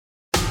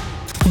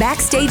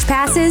backstage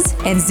passes,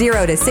 and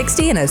 0 to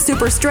 60 in a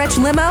super stretch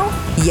limo?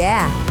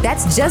 Yeah,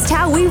 that's just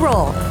how we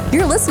roll.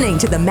 You're listening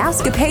to the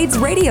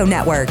Mousecapades Radio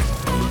Network.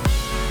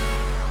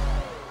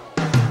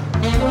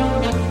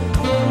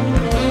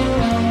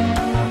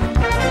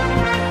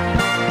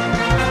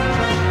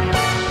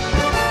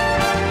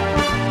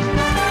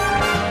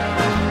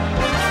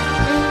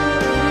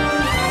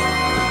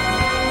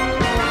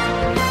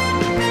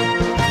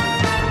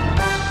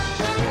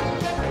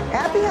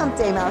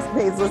 Day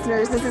Mousecapades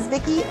listeners, this is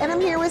Vicki and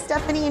I'm here with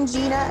Stephanie and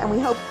Gina, and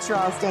we hope that you're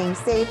all staying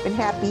safe and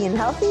happy and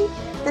healthy.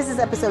 This is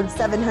episode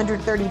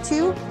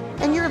 732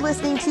 and you're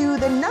listening to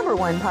the number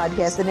one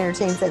podcast that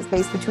entertains that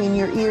space between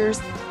your ears,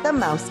 the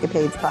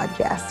Mousecapades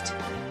podcast.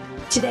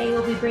 Today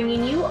we'll be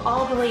bringing you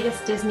all the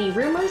latest Disney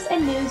rumors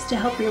and news to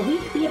help your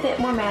week be a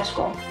bit more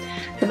magical.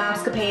 The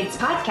Mousecapades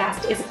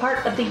podcast is a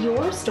part of the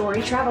Your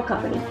Story Travel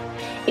Company.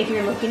 If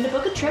you're looking to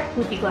book a trip,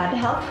 we'd be glad to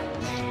help.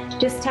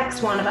 Just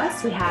text one of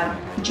us. We have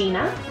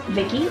Gina,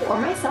 Vicki, or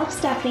myself,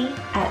 Stephanie,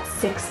 at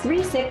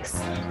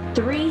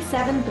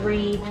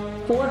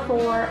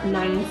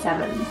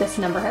 636-373-4497. This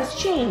number has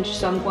changed,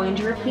 so I'm going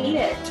to repeat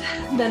it.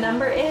 The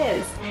number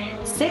is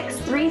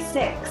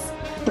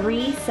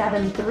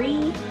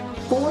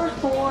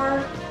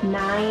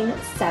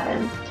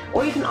 636-373-4497.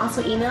 Or you can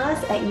also email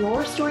us at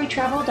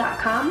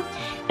yourstorytravel.com,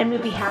 and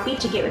we'll be happy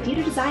to get with you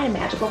to design a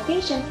magical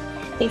vacation.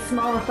 A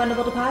small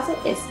refundable deposit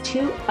of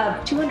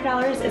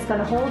 $200 is going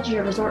to hold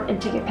your resort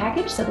and ticket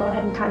package, so go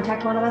ahead and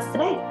contact one of us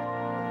today.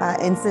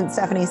 And since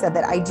Stephanie said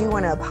that, I do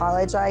want to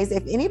apologize.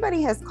 If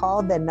anybody has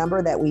called the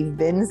number that we've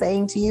been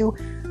saying to you,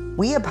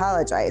 we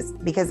apologize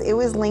because it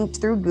was linked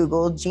through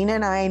Google. Gina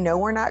and I know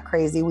we're not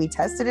crazy. We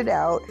tested it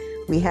out.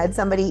 We had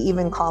somebody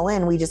even call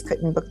in. We just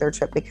couldn't book their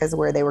trip because of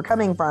where they were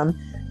coming from.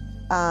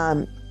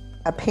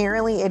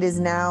 Apparently, it is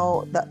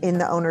now in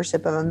the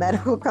ownership of a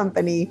medical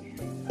company.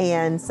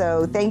 And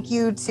so thank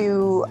you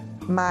to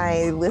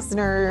my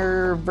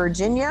listener,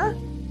 Virginia,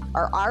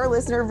 or our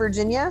listener,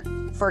 Virginia,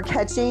 for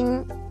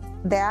catching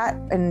that.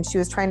 And she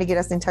was trying to get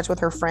us in touch with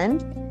her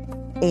friend.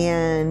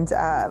 And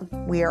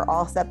we are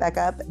all set back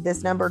up.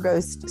 This number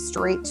goes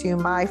straight to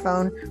my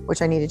phone,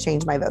 which I need to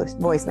change my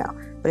voicemail.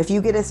 But if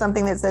you get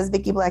something that says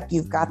Vicki Black,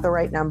 you've got the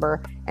right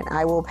number, and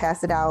I will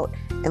pass it out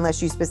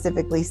unless you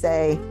specifically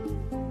say,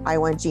 I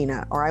want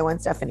Gina, or I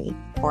want Stephanie,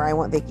 or I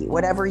want Vicki.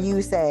 Whatever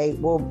you say,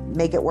 we'll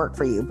make it work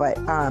for you. But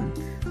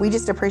we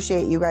just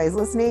appreciate you guys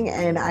listening,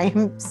 and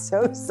I'm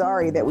so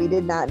sorry that we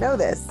did not know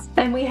this.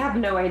 And we have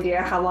no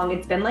idea how long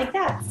it's been like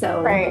that,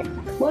 so right.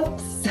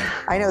 Whoops.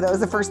 I know, that was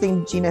the first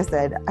thing Gina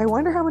said. I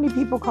wonder how many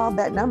people called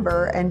that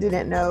number and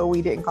didn't know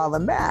we didn't call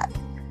them back.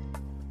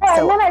 Yeah,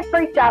 and then I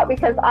freaked out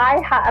because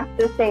I have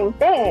the same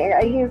thing.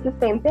 I use the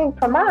same thing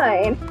for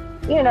mine,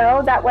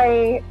 that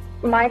way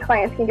my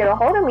clients can get a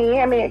hold of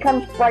me. I mean, it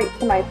comes right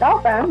to my cell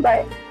phone,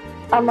 but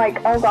I'm like,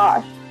 oh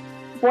gosh,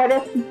 what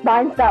if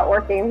mine's not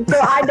working? So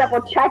I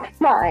double checked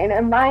mine,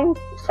 and mine's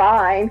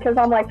fine, because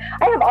I'm like,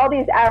 I have all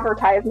these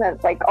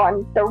advertisements like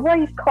on the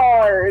race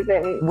cars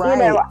and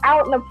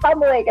out in the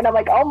public, and I'm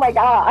like, oh my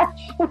gosh.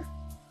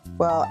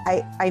 Well,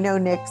 I know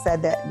Nick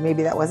said that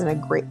maybe that wasn't a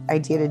great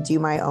idea to do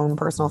my own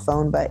personal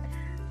phone, but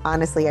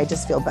honestly, I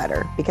just feel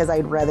better because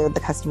I'd rather the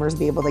customers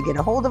be able to get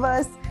a hold of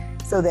us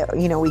so that,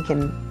 we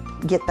can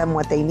get them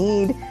what they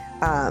need.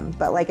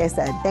 But like I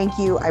said, thank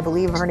you. I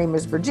believe her name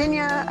is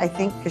Virginia, I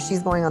think, because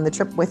she's going on the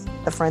trip with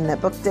the friend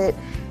that booked it.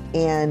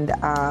 And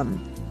I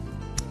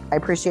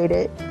appreciate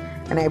it.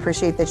 And I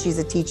appreciate that she's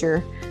a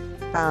teacher.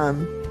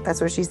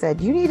 That's what she said.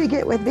 You need to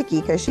get with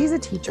Vicki because she's a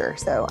teacher.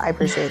 So I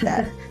appreciate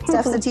that.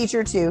 Steph's a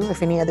teacher too,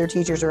 if any other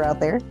teachers are out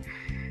there.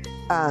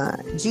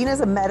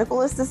 Gina's a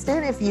medical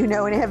assistant. If you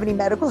know and have any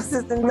medical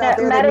assistants out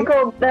there.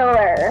 Medical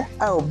biller.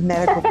 Oh,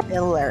 medical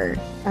biller.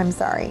 I'm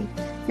sorry.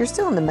 You're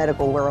still in the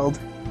medical world.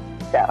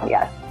 So,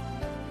 yes.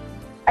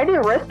 I do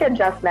risk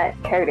adjustment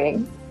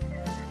coding.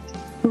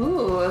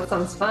 Ooh, that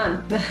sounds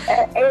fun.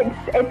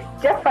 It's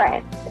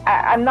different.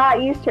 I'm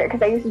not used to it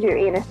because I used to do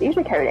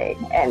anesthesia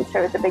coding, and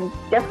so it's a big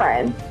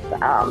difference.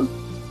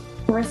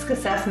 Risk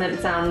assessment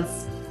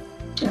sounds,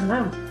 I don't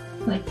know,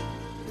 like...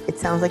 It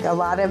sounds like a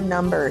lot of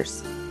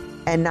numbers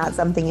and not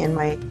something in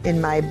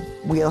my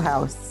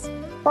wheelhouse.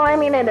 Well, I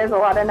mean, it is a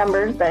lot of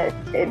numbers, but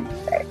it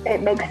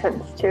makes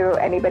sense to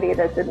anybody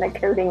that's in the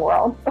coding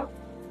world.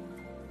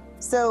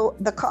 So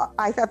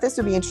I thought this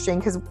would be interesting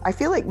because I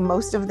feel like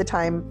most of the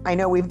time, I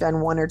know we've done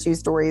one or two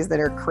stories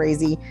that are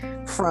crazy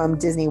from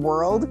Disney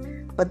World,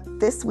 but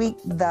this week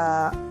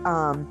the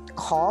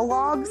call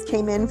logs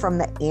came in from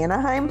the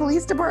Anaheim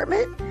Police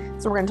Department.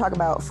 So we're going to talk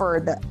about for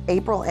the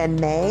April and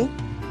May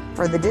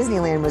for the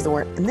Disneyland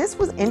Resort. And this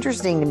was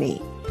interesting to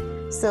me.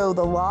 So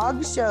the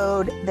log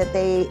showed that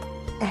they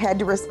had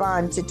to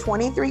respond to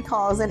 23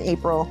 calls in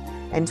April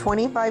and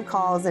 25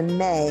 calls in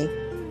May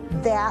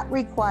that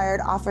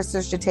required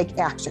officers to take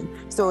action.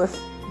 So if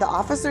the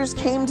officers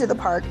came to the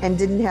park and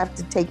didn't have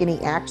to take any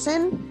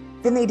action,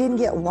 then they didn't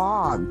get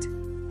logged.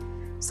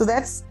 So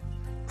that's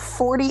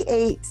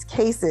 48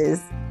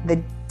 cases that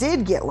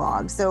did get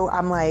logged. So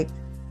I'm like,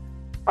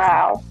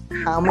 Wow.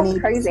 How many?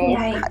 That's crazy.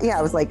 Yeah,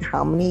 I was like,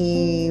 how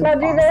many? Well,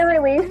 do they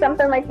release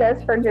something like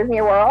this for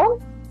Disney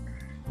World?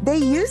 They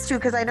used to,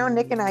 because I know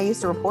Nick and I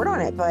used to report on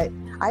it, but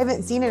I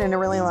haven't seen it in a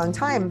really long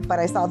time. But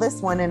I saw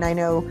this one, and I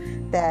know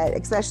that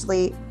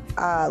especially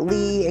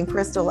Lee and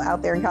Crystal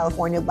out there in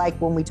California like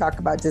when we talk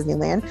about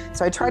Disneyland.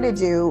 So I try to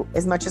do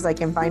as much as I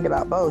can find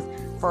about both.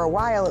 For a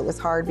while, it was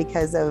hard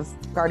because of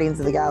Guardians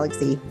of the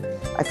Galaxy.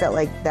 I felt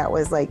like that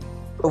was like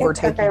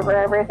overtaking. It took over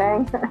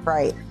everything.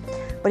 Right.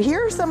 But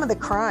here are some of the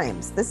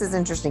crimes. This is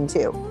interesting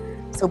too.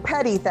 So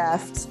petty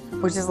theft,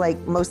 which is like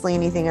mostly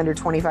anything under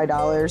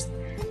 $25.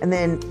 And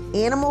then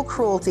animal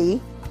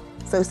cruelty.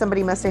 So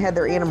somebody must have had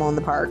their animal in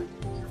the park.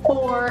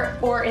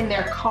 Or in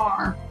their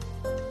car.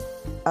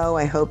 Oh,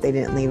 I hope they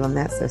didn't leave them.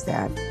 That's so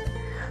sad.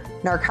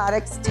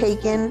 Narcotics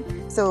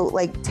taken. So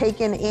like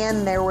taken,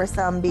 and there were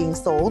some being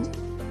sold.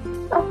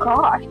 Oh,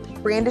 gosh.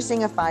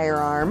 Brandishing a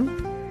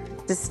firearm.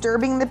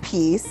 Disturbing the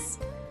peace.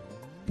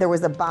 There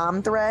was a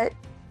bomb threat.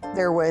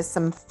 There was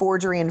some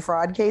forgery and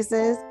fraud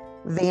cases,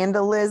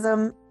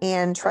 vandalism,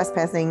 and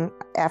trespassing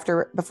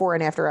before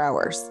and after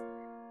hours.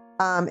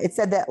 It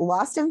said that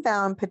lost and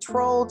found,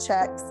 patrol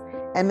checks,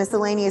 and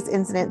miscellaneous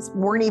incidents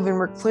weren't even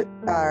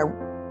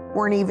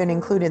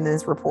included in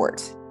this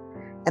report.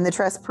 And the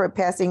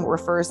trespassing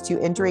refers to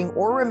entering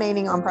or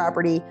remaining on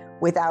property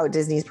without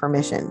Disney's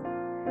permission.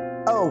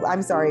 Oh,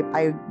 I'm sorry,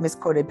 I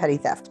misquoted petty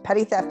theft.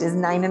 Petty theft is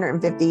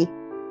 $950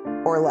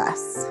 or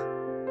less.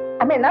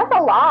 I mean, that's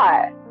a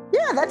lot.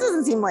 Yeah, that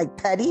doesn't seem like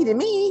petty to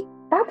me.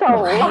 That's a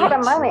lot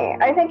of money.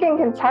 I think in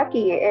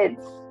Kentucky,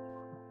 it's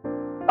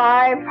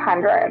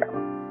 $500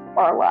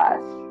 or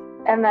less.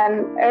 And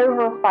then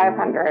over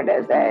 $500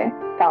 is a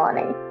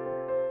felony.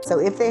 So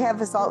if they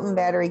have assault and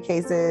battery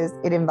cases,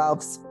 it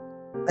involves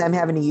them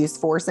having to use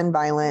force and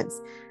violence.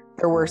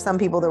 There were some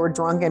people that were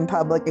drunk in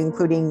public,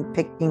 including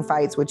picking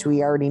fights, which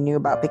we already knew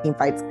about picking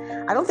fights.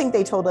 I don't think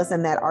they told us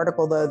in that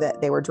article, though,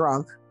 that they were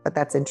drunk, but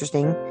that's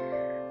interesting.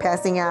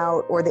 Passing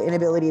out or the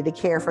inability to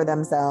care for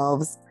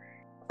themselves.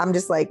 I'm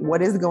just like,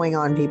 what is going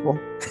on, people?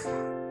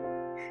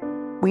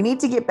 We need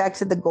to get back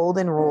to the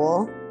golden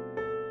rule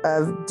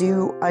of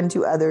do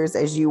unto others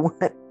as you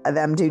want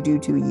them to do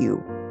to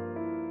you.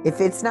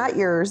 If it's not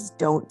yours,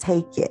 don't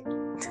take it.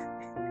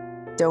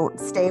 Don't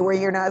stay where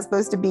you're not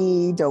supposed to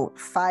be. Don't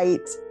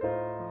fight.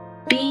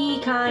 Be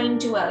kind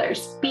to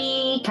others.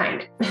 Be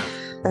kind.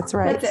 That's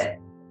right. That's it.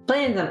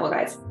 Plain and simple,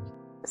 guys.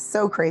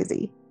 So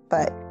crazy.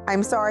 But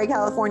I'm sorry,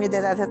 California,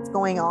 that's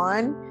going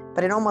on.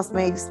 But it almost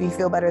makes me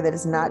feel better that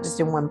it's not just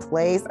in one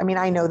place. I mean,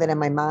 I know that in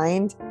my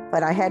mind,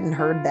 but I hadn't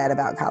heard that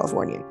about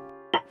California.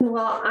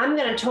 Well, I'm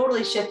going to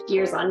totally shift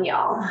gears on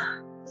y'all.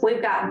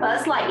 We've got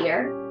Buzz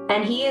Lightyear,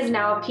 and he is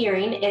now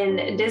appearing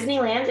in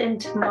Disneyland and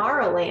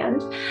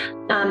Tomorrowland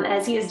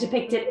as he is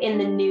depicted in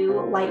the new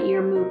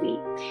Lightyear movie.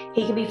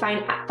 He can be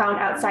found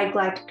outside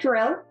Galactic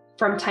Grill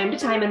from time to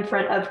time in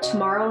front of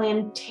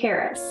Tomorrowland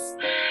Terrace.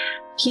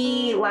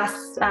 He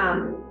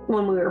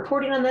when we were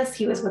reporting on this,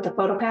 he was with a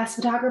PhotoPass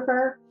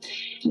photographer.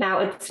 Now,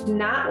 it's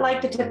not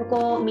like the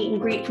typical meet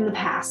and greet from the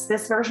past.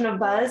 This version of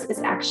Buzz is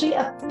actually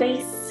a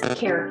face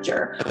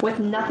character with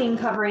nothing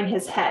covering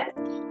his head.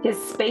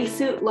 His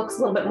spacesuit looks a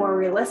little bit more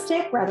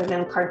realistic rather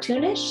than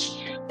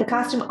cartoonish. The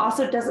costume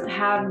also doesn't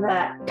have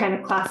that kind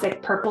of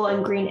classic purple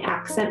and green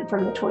accent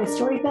from the Toy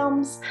Story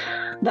films,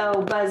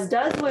 though Buzz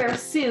does wear a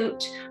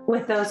suit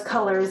with those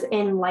colors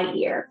in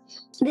Lightyear.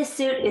 This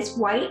suit is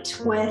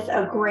white with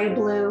a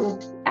gray-blue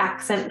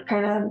accent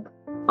kind of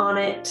on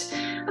it.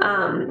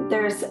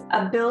 There's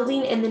a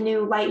building in the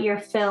new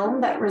Lightyear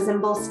film that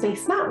resembles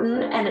Space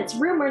Mountain, and it's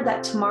rumored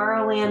that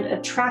Tomorrowland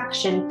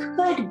attraction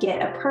could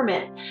get a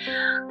permanent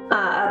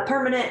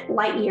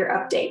Lightyear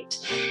update.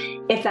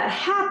 If that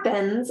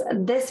happens,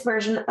 this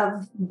version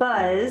of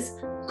Buzz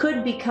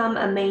could become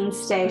a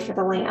mainstay for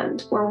the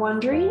land. We're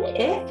wondering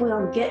if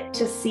we'll get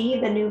to see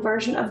the new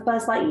version of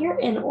Buzz Lightyear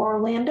in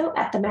Orlando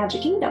at the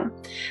Magic Kingdom.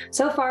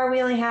 So far,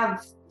 we only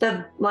have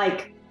the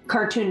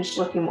cartoonish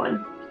looking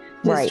one.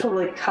 Just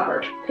totally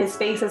covered. His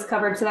face is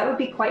covered, so that would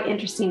be quite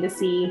interesting to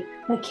see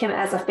him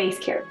as a face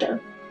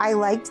character. I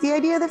liked the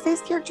idea of the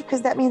face character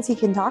because that means he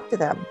can talk to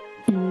them.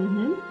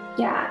 Mm-hmm.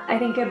 Yeah, I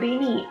think it'd be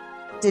neat.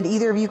 Did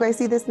either of you guys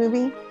see this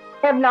movie?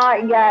 I have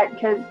not yet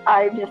because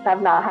I just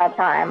have not had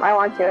time. I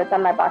want to. It's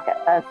on my bucket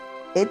list.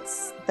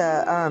 It's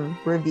the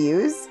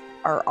reviews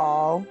are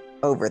all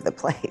over the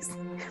place,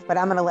 but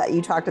I'm going to let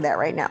you talk to that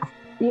right now.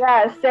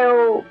 Yeah,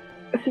 so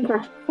since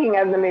we're speaking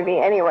of the movie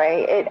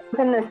anyway, it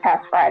opened this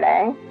past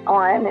Friday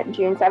on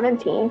June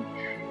 17th,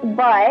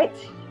 but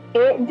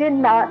it did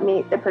not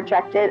meet the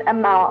projected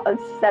amount of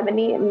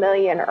 $70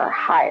 million or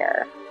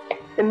higher.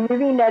 The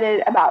movie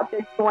netted about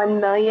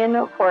 $51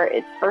 million for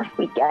its first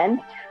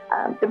weekend.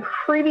 The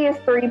previous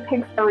 3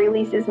 Pixar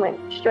releases went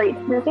straight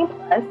to Disney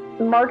Plus,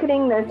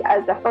 marketing this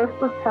as the first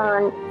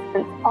return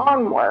since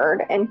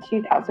Onward in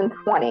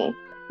 2020.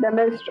 The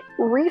most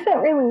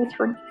recent release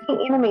for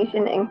Disney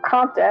Animation,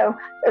 Encanto,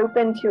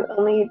 opened to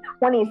only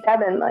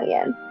 $27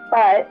 million,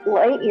 but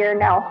Lightyear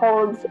now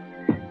holds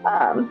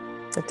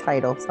the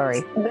title.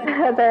 Sorry,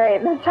 that's all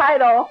right. The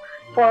title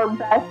for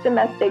Best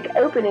Domestic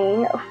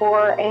Opening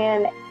for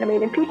an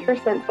animated feature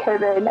since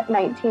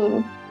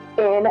COVID-19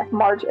 in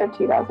March of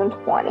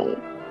 2020.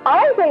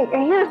 I think,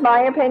 and here's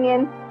my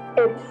opinion,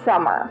 it's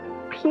summer.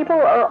 People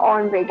are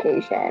on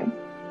vacation.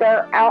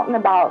 They're out and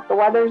about. The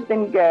weather's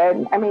been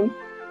good. I mean,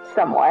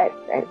 somewhat.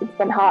 It's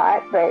been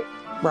hot, but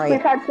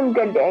we've had some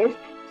good days.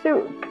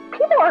 So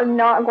people are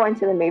not going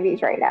to the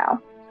movies right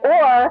now.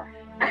 Or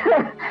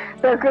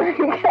they're going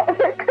to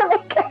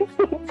go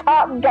see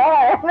Top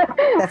Gun.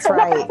 That's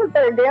right. That's what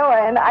they're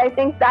doing. I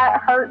think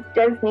that hurts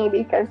Disney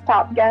because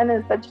Top Gun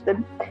is it's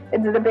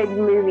the big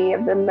movie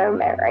of the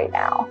moment right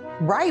now.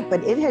 Right,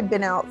 but it had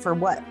been out for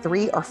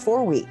 3 or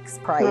 4 weeks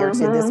prior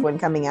to this one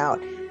coming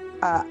out.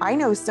 I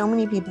know so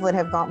many people that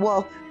have gone.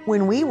 Well,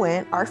 when we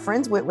went, our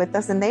friends went with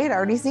us and they had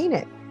already seen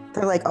it.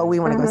 They're like, oh, we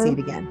want to go see it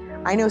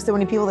again. I know so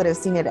many people that have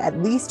seen it at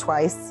least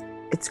twice.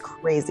 It's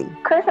crazy.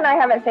 Chris and I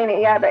haven't seen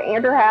it yet, but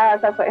Andrew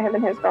has. That's what him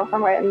and his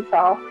girlfriend went and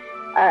saw.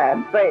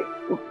 But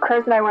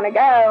Chris and I want to go,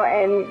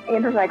 and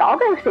Andrew's like, I'll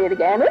go see it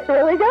again. It's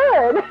really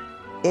good.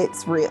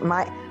 It's real.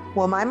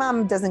 My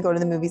mom doesn't go to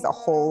the movies a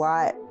whole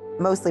lot,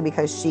 mostly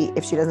because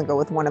if she doesn't go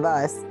with one of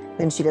us,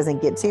 then she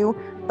doesn't get to.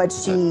 But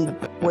she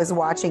was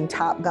watching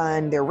Top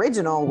Gun, the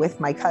original, with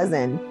my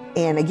cousin.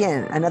 And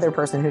again, another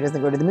person who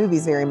doesn't go to the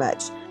movies very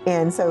much.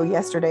 And so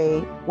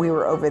yesterday we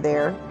were over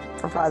there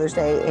for Father's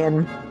Day,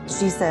 and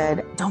she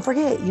said, don't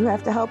forget, you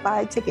have to help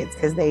buy tickets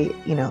because they,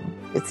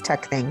 it's a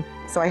tech thing.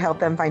 So I helped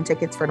them find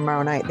tickets for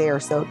tomorrow night. They are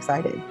so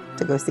excited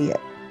to go see it.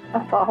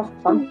 That's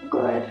awesome.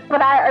 Good.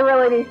 But I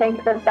really do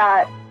think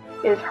that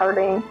is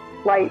hurting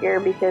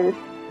Lightyear because,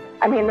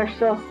 there's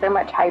still so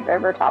much hype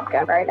over Top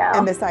Gun right now.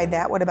 And beside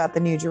that, what about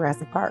the new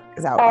Jurassic Park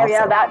is out? Oh,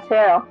 yeah, that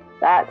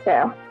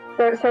too.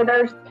 So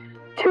there's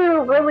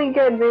 2 really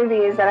good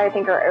movies that I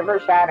think are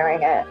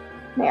overshadowing it.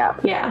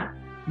 Yeah.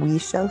 We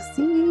shall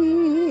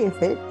see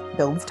if it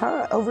builds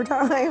over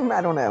time.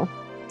 I don't know.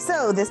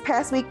 So this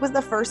past week was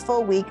the first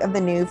full week of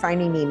the new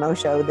Finding Nemo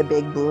show, The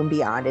Big Blue and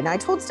Beyond. And I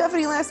told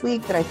Stephanie last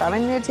week that I thought I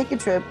needed to take a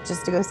trip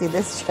just to go see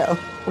this show,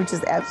 which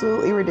is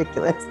absolutely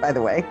ridiculous, by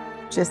the way.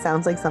 Just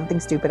sounds like something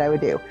stupid I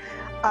would do.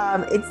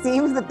 It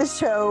seems that the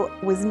show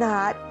was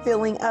not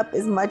filling up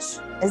as much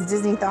as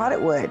Disney thought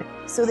it would.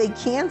 So they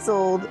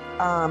canceled,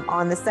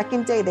 on the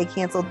second day, they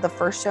canceled the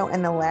first show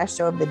and the last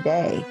show of the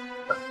day.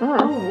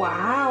 Oh,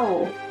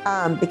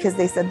 wow. Because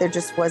they said there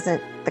just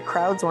wasn't, the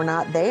crowds were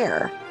not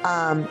there.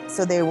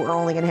 So they were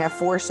only going to have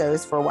 4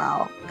 shows for a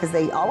while because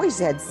they always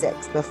had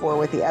 6 before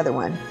with the other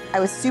one.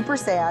 I was super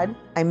sad.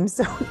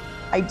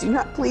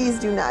 Please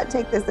do not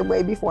take this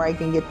away before I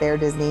can get there,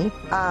 Disney.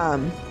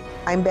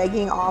 I'm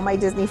begging all my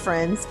Disney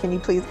friends, can you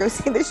please go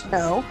see the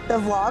show? The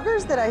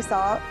vloggers that I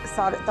thought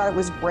it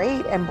was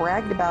great and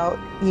bragged about,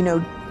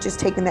 just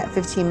taking that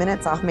 15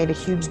 minutes off made a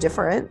huge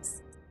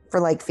difference for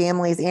like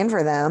families and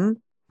for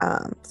them.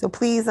 So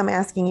please, I'm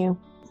asking you.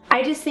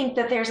 I just think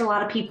that there's a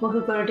lot of people who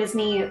go to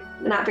Disney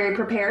not very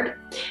prepared.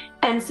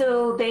 And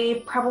so they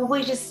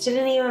probably just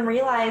didn't even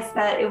realize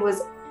that it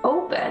was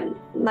open.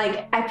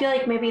 Like, I feel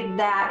like maybe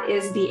that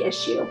is the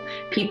issue.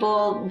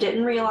 People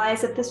didn't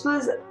realize that this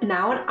was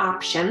now an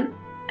option.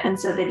 And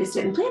so they just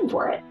didn't plan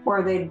for it.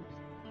 Or I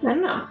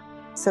don't know.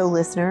 So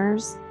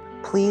listeners,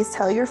 please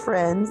tell your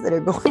friends that are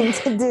going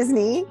to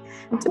Disney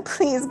to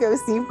please go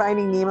see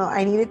Finding Nemo.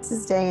 I need it to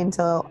stay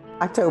until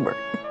October.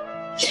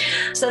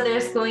 So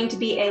there's going to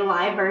be a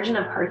live version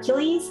of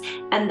Hercules,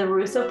 and the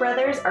Russo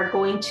brothers are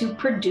going to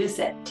produce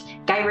it.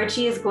 Guy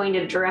Ritchie is going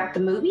to direct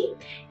the movie.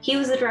 He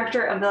was the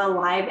director of the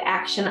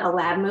live-action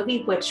Aladdin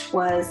movie, which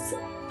was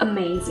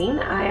amazing.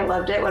 I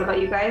loved it. What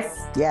about you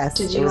guys? Yes,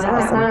 did you like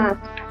that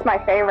one? It's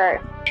my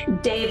favorite.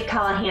 Dave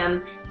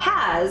Callahan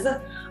has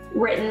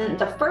written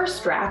the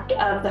first draft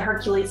of the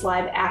Hercules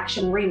live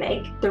action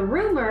remake. The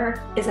rumor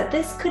is that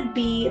this could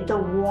be the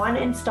one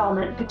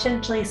installment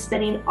potentially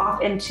spinning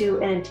off into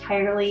an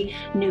entirely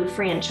new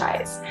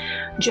franchise.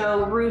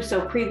 Joe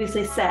Russo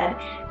previously said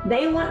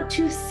they want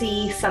to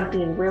see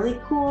something really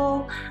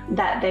cool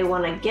that they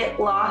want to get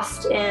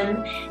lost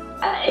in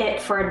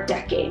it for a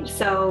decade.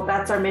 So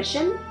that's our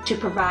mission, to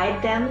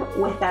provide them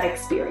with that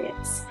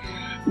experience.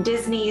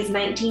 Disney's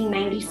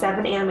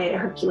 1997 animated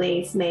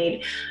Hercules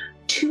made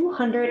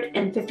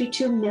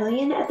 $252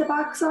 million at the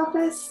box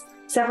office.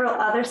 Several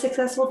other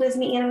successful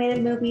Disney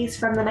animated movies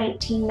from the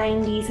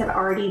 1990s have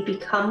already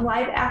become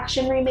live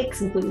action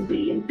remakes, including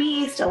Beauty and the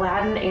Beast,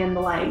 Aladdin, and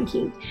The Lion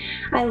King.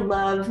 I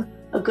love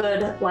a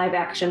good live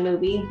action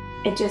movie.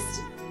 It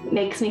just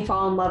makes me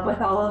fall in love with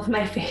all of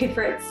my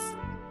favorites.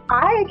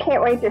 I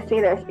can't wait to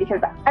see this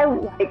because I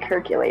like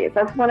Hercules.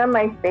 That's one of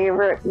my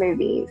favorite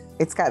movies.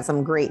 It's got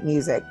some great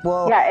music.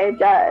 Well, yeah, it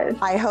does.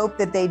 I hope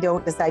that they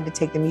don't decide to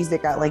take the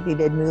music out like they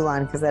did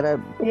Mulan, because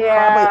that'll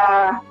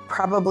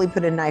probably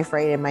put a knife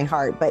right in my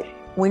heart. But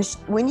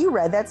when you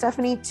read that,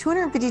 Stephanie,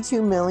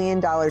 $252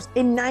 million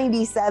in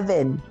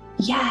 97.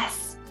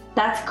 Yes,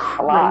 that's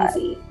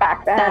crazy.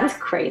 Back then. That's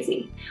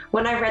crazy.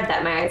 When I read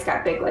that, my eyes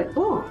got big, like,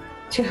 whoa,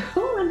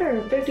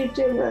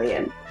 $252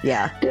 million.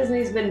 Yeah.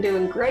 Disney's been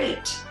doing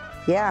great.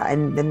 Yeah,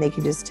 and then they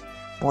could just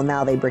Well,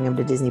 now they bring them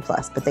to Disney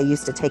Plus, but they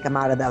used to take them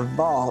out of the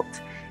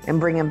vault and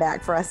bring them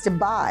back for us to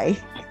buy.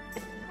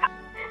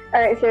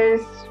 All right,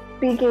 so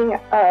speaking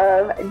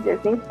of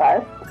Disney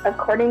Plus,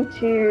 according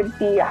to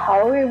the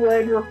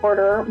Hollywood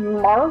Reporter,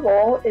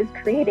 Marvel is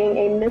creating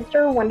a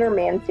Mr.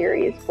 Wonderman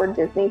series for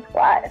Disney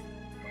Plus.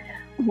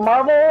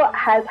 Marvel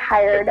has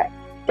hired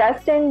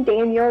Destin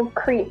Daniel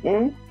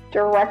Cretton,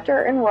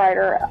 director and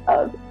writer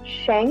of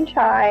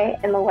Shang-Chi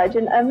and the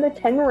Legend of the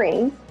Ten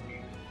Rings,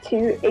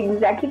 to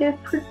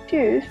executive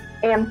produce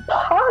and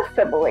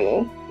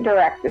possibly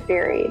direct the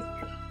series.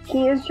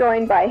 He is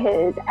joined by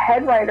his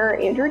head writer,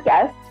 Andrew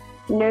Guest,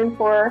 known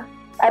for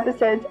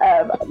episodes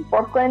of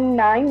Brooklyn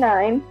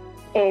Nine-Nine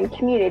and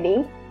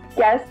Community.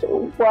 Guest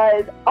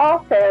was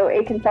also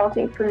a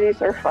consulting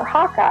producer for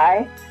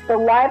Hawkeye. The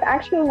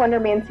live-action Wonder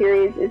Man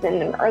series is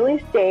in an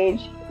early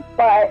stage,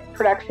 but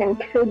production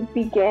could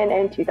begin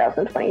in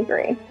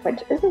 2023, which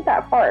isn't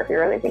that far if you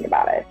really think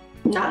about it.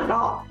 Not at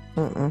all.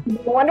 Mm-mm.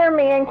 The Wonder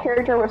Man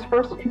character was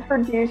first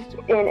introduced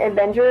in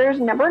Avengers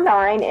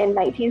 #9 in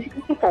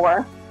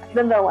 1964,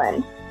 the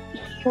villain.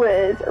 He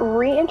was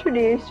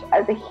reintroduced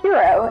as a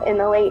hero in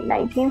the late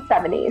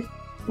 1970s.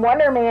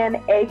 Wonder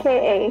Man,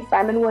 aka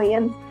Simon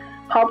Williams,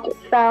 helped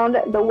found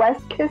the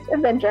West Coast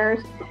Avengers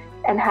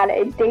and had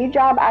a day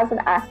job as an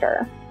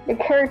actor. The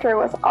character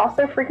was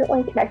also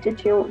frequently connected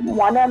to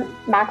Wanda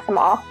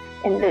Maximoff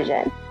in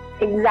Vision.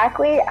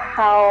 Exactly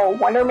how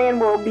Wonder Man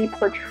will be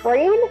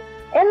portrayed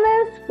in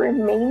this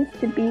remains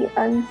to be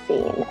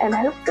unseen, and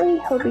hopefully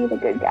he'll be the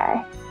good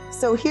guy.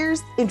 So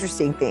here's the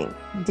interesting thing.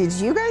 Did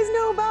you guys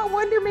know about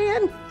Wonder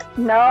Man?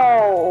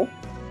 No,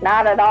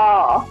 not at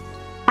all.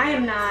 I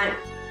am not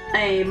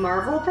a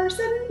Marvel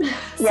person.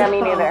 Yeah, me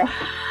neither.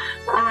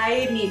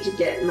 I need to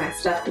get my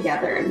stuff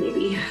together and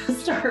maybe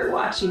start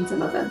watching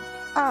some of them.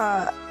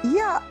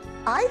 Yeah,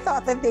 I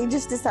thought that they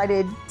just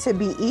decided to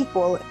be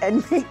equal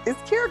and make this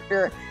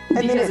character. And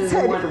Because then it it's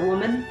said, a Wonder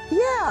Woman.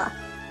 yeah.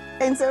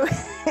 And so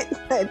it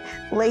said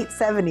late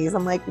 70s.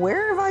 I'm like,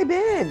 where have I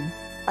been?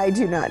 I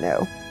do not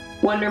know.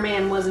 Wonder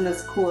Man wasn't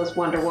as cool as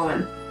Wonder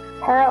Woman.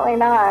 Apparently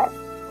not.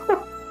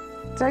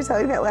 Did I tell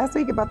you that last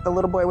week about the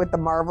little boy with the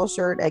Marvel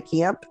shirt at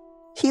camp?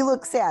 He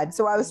looked sad.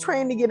 So I was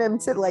trying to get him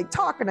to like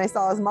talk and I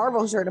saw his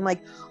Marvel shirt. I'm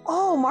like,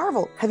 oh,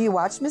 Marvel. Have you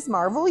watched Miss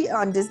Marvel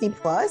on Disney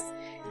Plus?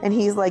 And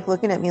he's like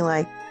looking at me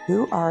like,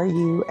 who are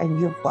you?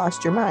 And you've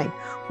lost your mind.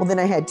 Well, then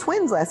I had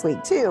twins last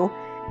week too.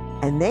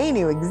 And they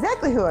knew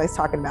exactly who I was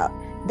talking about.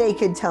 They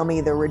could tell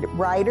me the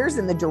writers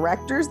and the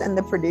directors and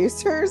the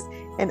producers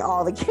and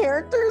all the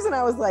characters. And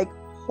I was like,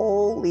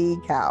 holy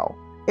cow.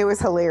 It was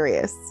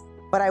hilarious.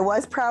 But I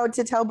was proud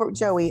to tell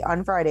Joey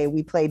on Friday,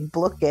 we played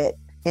Blook It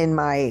in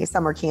my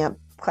summer camp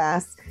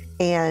class.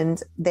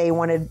 And they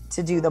wanted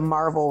to do the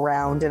Marvel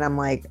round. And I'm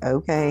like,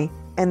 okay.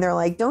 And they're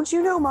like, don't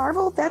you know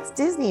Marvel? That's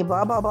Disney,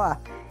 blah, blah, blah.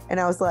 And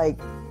I was like,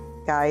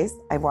 guys,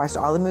 I've watched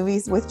all the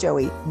movies with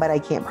Joey, but I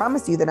can't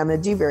promise you that I'm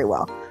going to do very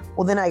well.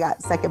 Well, then I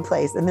got second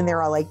place. And then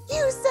they're all like,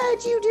 you said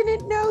you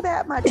didn't know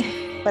that much.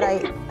 But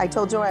I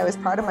told Joey I was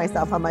proud of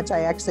myself how much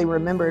I actually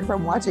remembered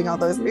from watching all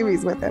those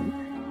movies with him.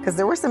 Because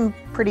there were some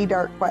pretty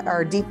dark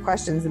or deep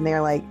questions in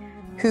there, like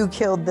who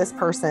killed this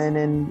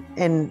person?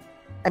 And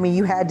I mean,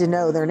 you had to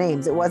know their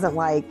names. It wasn't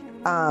like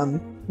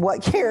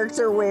what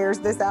character wears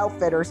this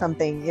outfit or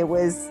something. It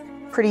was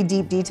pretty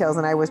deep details.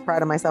 And I was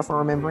proud of myself for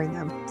remembering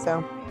them.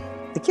 So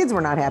the kids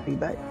were not happy,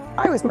 but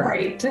I was proud.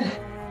 Right.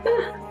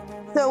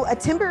 So a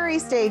temporary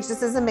stage,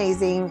 this is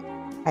amazing.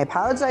 I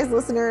apologize,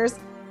 listeners,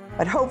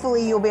 but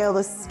hopefully you'll be able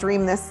to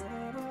stream this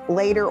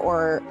later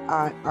or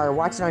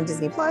watch it on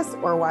Disney Plus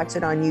or watch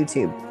it on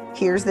YouTube.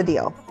 Here's the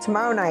deal.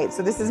 Tomorrow night,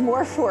 so this is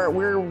more for,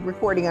 we're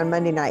recording on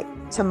Monday night.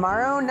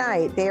 Tomorrow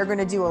night, they are going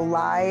to do a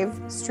live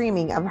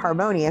streaming of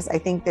Harmonious. I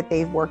think that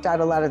they've worked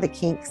out a lot of the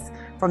kinks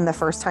from the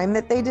first time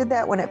that they did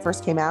that when it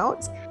first came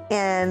out.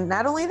 And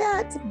not only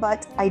that,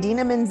 but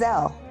Idina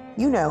Menzel,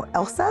 you know,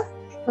 Elsa,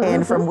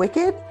 and from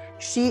Wicked,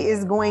 she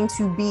is going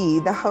to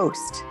be the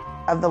host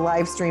of the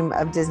live stream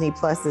of Disney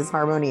Plus's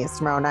Harmonious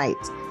tomorrow night,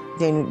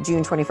 June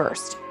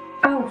 21st.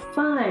 Oh,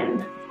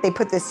 fun. They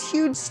put this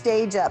huge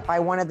stage up by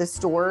one of the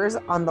stores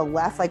on the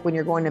left, like when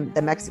you're going to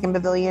the Mexican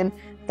Pavilion,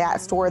 that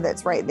store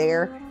that's right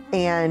there.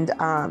 And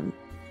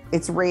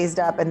it's raised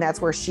up, and that's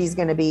where she's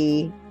going to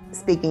be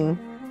speaking.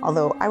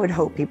 Although I would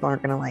hope people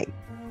aren't going to like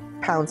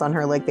pounce on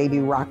her like they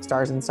do rock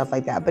stars and stuff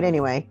like that. But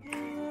anyway,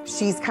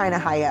 she's kind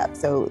of high up,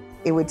 so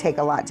it would take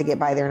a lot to get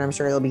by there, and I'm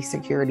sure there'll be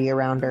security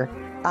around her.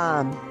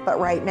 But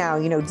right now,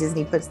 you know,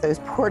 Disney puts those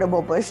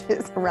portable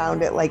bushes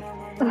around it. Like,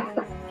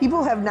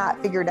 people have not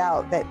figured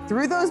out that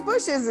through those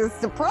bushes is a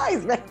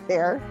surprise right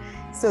there.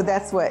 So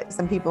that's what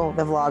some people,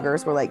 the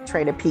vloggers, were like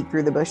trying to peek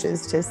through the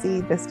bushes to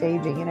see the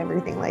staging and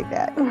everything like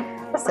that.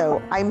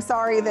 So I'm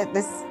sorry that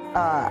this,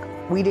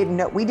 we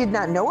did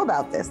not know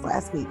about this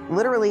last week.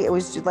 Literally, it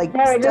was just like,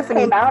 no, it just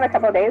came out a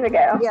couple of days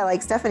ago. Yeah,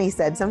 like Stephanie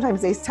said,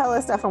 sometimes they tell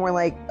us stuff and we're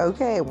like,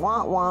 okay,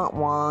 wah, wah,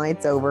 wah,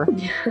 it's over.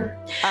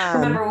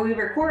 Remember, we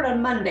record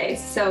on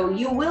Mondays, so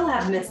you will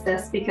have missed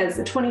this because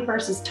the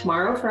 21st is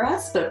tomorrow for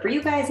us, but for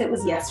you guys, it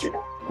was yesterday.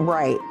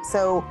 Right.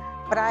 So,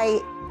 but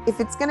I if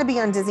it's going to be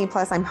on Disney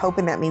Plus, I'm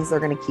hoping that means they're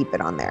going to keep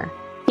it on there.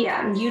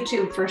 Yeah,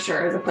 YouTube for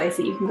sure is a place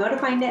that you can go to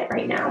find it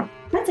right now.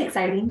 That's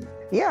exciting.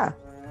 Yeah.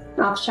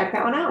 I'll have to check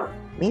that one out.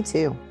 Me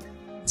too.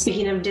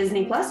 Speaking of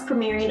Disney Plus,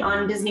 premiering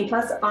on Disney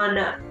Plus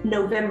on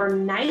November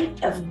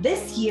 9th of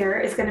this year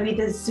is going to be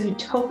the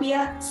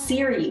Zootopia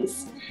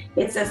series.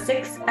 It's a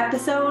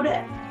 6-episode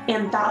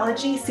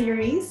anthology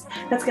series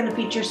that's going to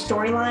feature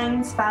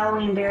storylines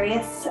following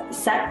various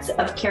sets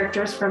of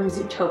characters from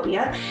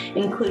Zootopia,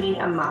 including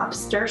a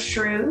mobster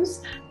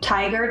shrews,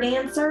 tiger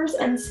dancers,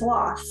 and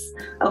sloths.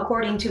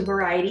 According to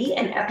Variety,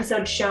 an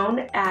episode shown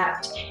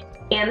at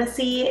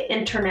Annecy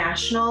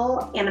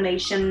International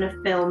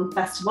Animation Film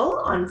Festival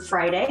on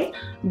Friday,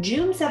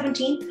 June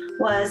 17th,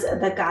 was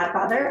The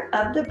Godfather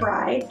of the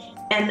Bride,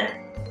 an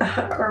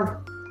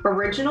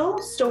original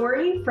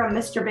story from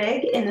Mr.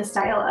 Big in the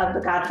style of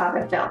the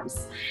Godfather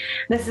films.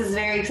 This is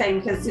very exciting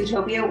because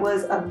Zootopia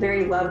was a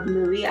very loved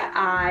movie.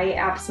 I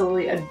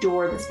absolutely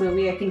adore this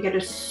movie. I think it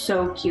is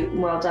so cute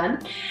and well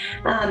done.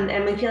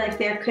 And we feel like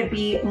there could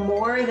be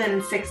more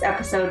than 6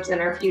 episodes in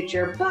our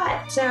future,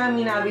 but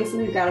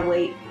obviously we've got to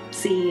wait,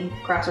 see,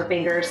 cross our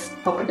fingers,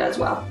 hope it does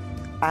well.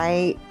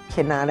 I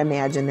cannot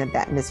imagine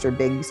that Mr.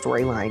 Big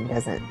storyline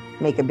doesn't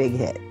make a big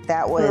hit.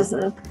 That was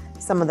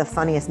some of the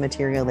funniest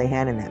material they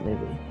had in that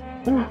movie.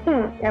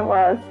 It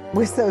was.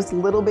 With those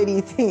little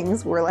bitty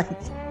things were like,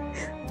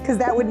 because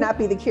that would not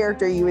be the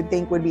character you would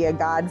think would be a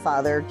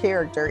Godfather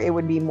character. It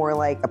would be more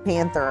like a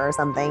panther or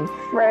something.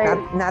 Right.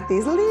 Not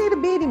these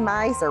little bitty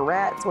mice or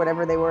rats,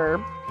 whatever they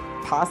were,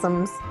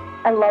 possums.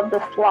 I love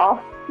the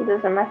sloth.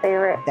 Those are my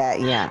favorite.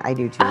 Yeah, I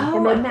do too.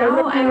 Oh,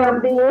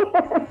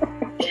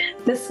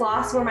 the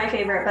sloths were my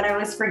favorite, but I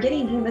was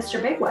forgetting who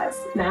Mr. Big was.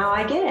 Now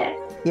I get it.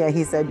 Yeah,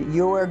 he said,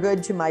 "You are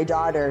good to my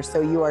daughter,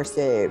 so you are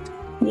saved."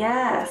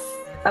 Yes.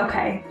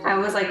 Okay. I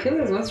was like,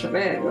 who is Mr.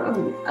 Big?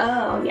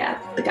 Oh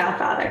yeah, the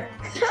Godfather.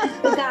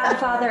 The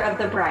Godfather of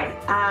the Bride.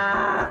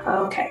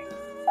 Okay.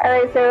 All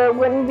right, so it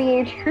wouldn't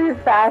be true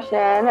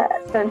fashion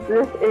since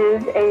this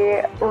is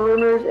a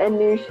rumors and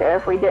news show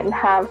if we didn't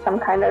have some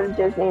kind of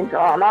Disney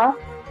drama.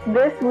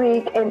 This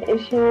week, an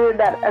issue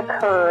that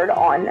occurred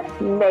on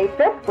May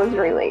 5th was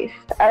released.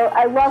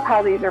 I love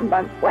how these are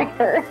months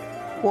later.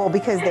 Well,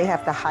 because they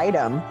have to hide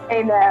them.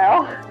 I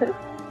know.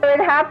 So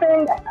it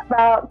happened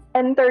about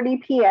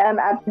 10:30 p.m.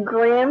 at the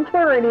Grand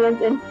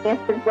Floridians in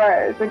Santa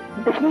Cruz, which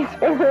is Disney's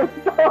favorite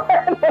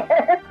store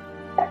there.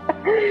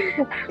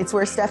 It's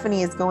where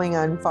Stephanie is going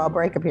on fall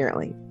break,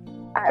 apparently.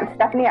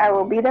 Stephanie, I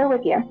will be there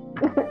with you.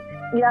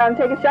 I'm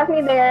taking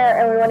Stephanie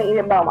there, and we want to eat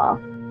at Boma.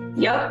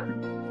 Yep.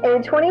 A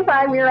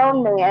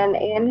 25-year-old man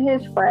and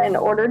his friend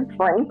ordered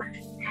drinks,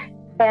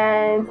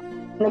 and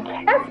the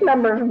cast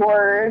members'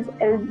 words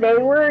is they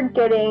were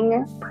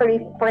getting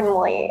pretty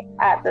friendly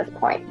at this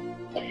point.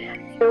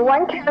 So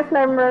one cast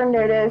member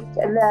noticed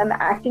them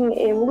acting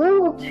a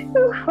little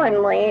too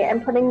friendly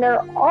and putting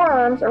their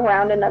arms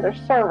around another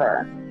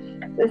server.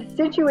 The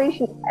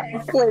situation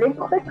escalated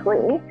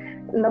quickly,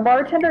 and the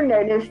bartender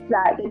noticed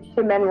that the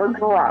 2 men were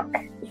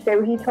drunk.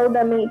 So he told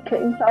them he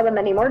couldn't sell them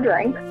any more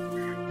drinks.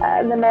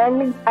 The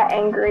man got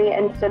angry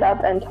and stood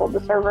up and told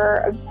the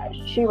server that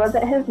she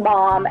wasn't his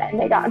mom, and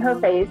they got in her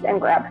face and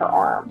grabbed her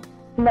arm.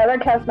 Another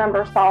cast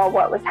member saw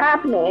what was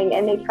happening,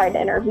 and they tried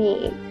to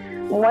intervene.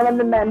 One of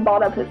the men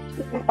balled up his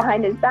fist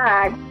behind his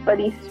back, but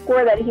he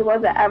swore that he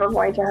wasn't ever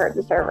going to hurt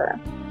the server.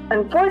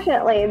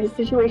 Unfortunately, the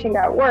situation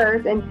got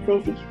worse and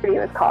Disney security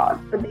was called,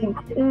 but they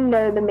didn't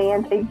know the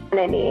man's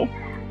identity.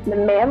 The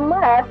man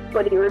left,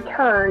 but he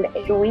returned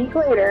a week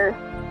later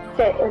to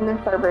sit in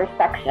the server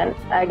section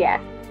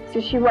again. So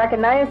she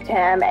recognized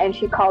him and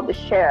she called the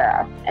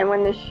sheriff. And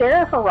when the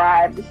sheriff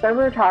arrived, the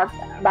server talked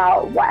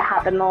about what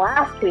happened the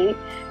last week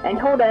and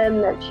told him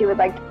that she would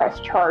like to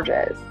press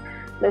charges.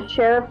 The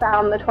sheriff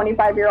found the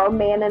 25-year-old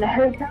man in a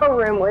hotel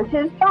room with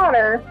his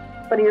daughter,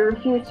 but he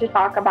refused to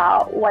talk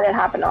about what had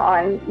happened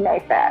on May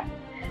 5th.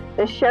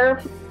 The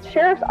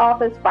sheriff's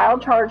office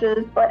filed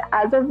charges, but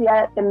as of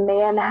yet, the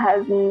man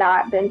has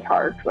not been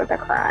charged with a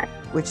crime.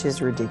 Which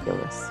is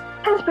ridiculous.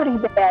 That's pretty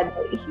bad.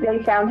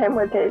 They found him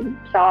with his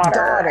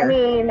daughter. I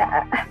mean,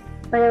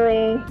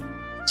 really?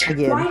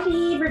 Again. Why did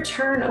he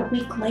return a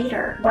week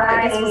later?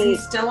 Right. I guess, was he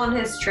still on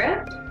his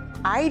trip?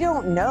 I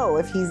don't know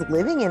if he's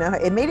living in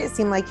it made it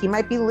seem like he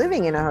might be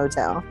living in a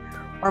hotel.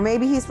 Or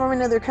maybe he's from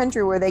another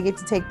country where they get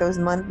to take those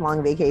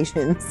month-long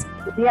vacations.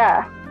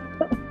 Yeah,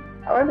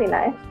 that would be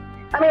nice.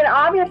 I mean,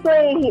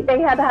 obviously,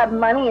 they had to have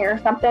money or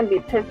something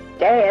to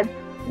stay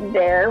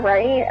there,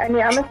 right? I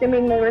mean, I'm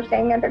assuming they were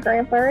staying at the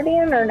Grand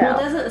Floridian, or no? Well,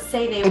 it doesn't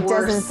say they It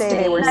were doesn't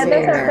say they were staying.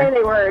 staying It doesn't there. say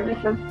they were,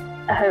 just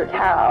a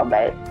hotel,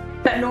 but...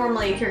 But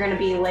normally, if you're going to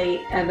be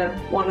late at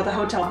one of the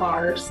hotel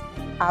bars.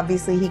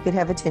 Obviously, he could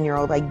have a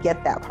 10-year-old. I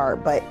get that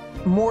part. But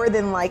more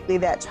than likely,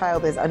 that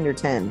child is under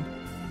 10.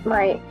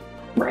 Right.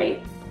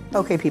 Right.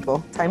 Okay,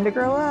 people, time to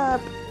grow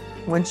up.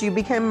 Once you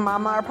become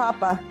mama or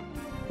papa,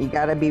 you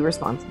got to be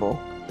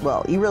responsible.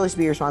 Well, you really should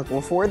be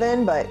responsible for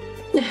them, but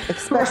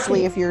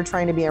especially if you're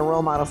trying to be a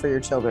role model for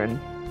your children.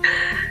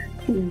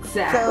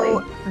 Exactly.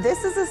 So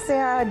this is a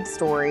sad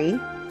story.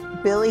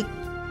 Billy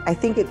I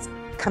think it's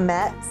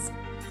Kometz.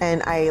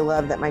 And I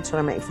love that my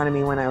children make fun of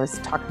me when I was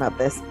talking about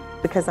this,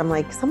 because I'm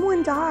like,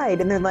 someone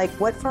died. And they're like,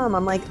 what from?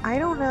 I'm like, I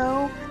don't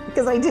know,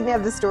 because I didn't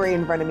have the story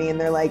in front of me. And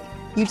they're like,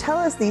 you tell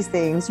us these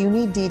things. You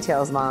need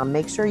details, Mom.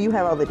 Make sure you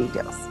have all the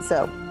details.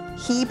 So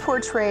he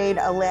portrayed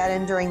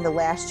Aladdin during the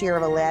last year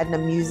of Aladdin, a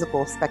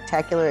musical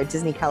spectacular at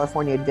Disney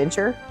California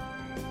Adventure.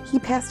 He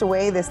passed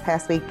away this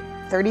past week,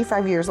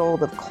 35 years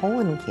old, of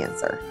colon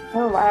cancer.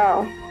 Oh,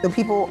 wow. So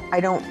people, I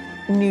don't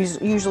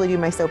usually do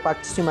my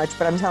soapbox too much,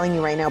 but I'm telling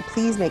you right now,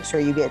 please make sure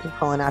you get your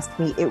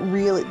colonoscopy. It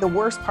really, the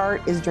worst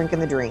part is drinking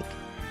the drink.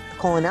 The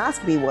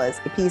colonoscopy was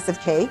a piece of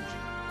cake,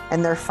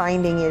 and they're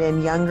finding it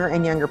in younger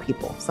and younger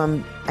people.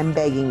 So I'm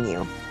begging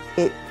you.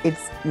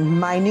 It's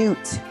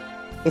minute.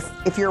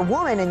 If you're a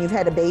woman and you've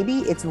had a baby,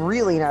 it's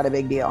really not a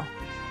big deal.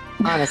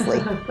 Honestly.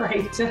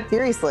 Right.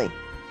 Seriously.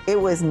 It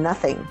was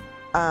nothing.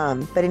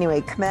 But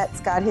anyway,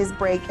 Kometz got his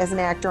break as an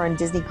actor on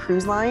Disney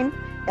Cruise Line.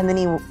 And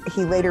then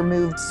he later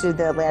moved to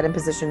the Aladdin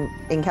position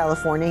in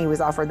California. He was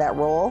offered that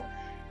role,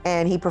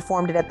 and he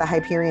performed it at the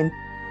Hyperion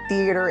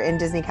Theater in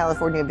Disney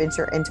California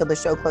Adventure until the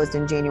show closed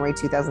in January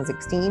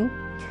 2016.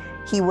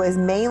 He was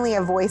mainly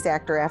a voice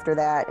actor after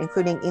that,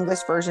 including English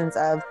versions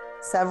of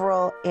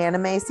several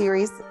anime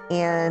series,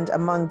 and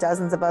among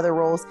dozens of other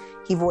roles,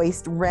 he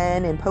voiced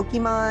Ren in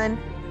Pokemon,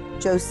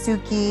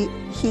 Josuke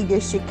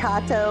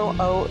Higashikato.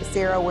 Oh,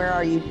 Sarah, where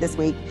are you this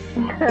week?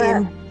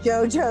 In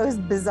JoJo's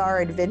Bizarre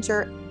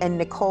Adventure, and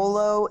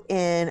Niccolo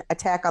in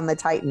Attack on the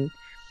Titan.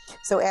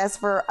 So as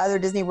for other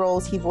Disney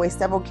roles, he voiced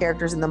several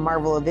characters in the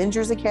Marvel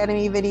Avengers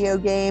Academy video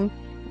game,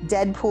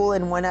 Deadpool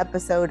in one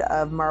episode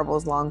of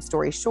Marvel's Long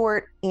Story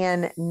Short,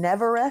 and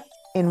Nevereth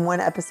in one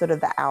episode of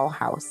The Owl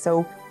House.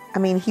 So, I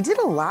mean, he did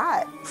a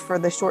lot for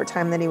the short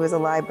time that he was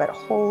alive, but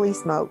holy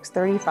smokes,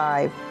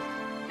 35.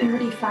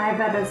 35,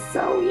 that is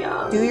so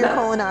young. Do your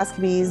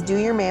colonoscopies, do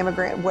your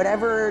mammogram,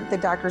 whatever the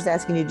doctor's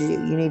asking you to do,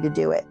 you need to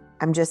do it.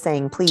 I'm just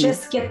saying, please.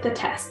 Just get the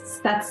tests.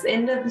 That's the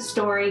end of the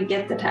story.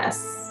 Get the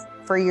tests.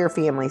 For your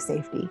family's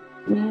safety,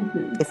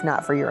 if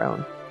not for your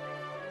own.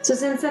 So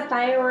since the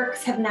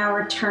fireworks have now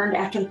returned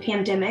after the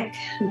pandemic,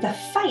 the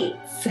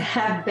fights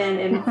have been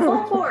in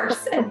full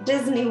force at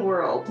Disney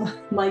World.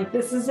 Like,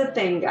 this is a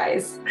thing,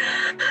 guys.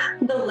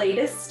 The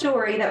latest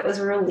story that was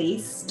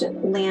released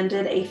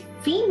landed a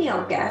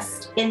female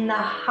guest in the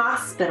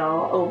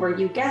hospital over,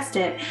 you guessed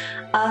it,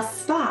 a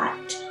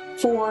spot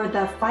for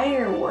the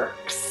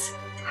fireworks.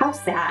 How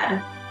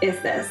sad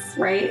is this,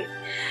 right?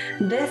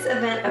 This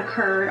event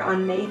occurred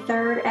on May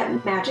 3rd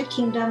at Magic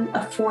Kingdom.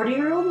 A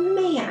 40-year-old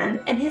man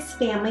and his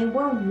family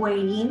were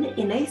waiting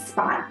in a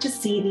spot to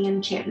see the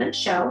enchantment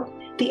show.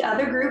 The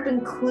other group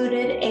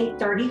included a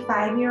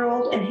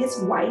 35-year-old and his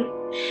wife,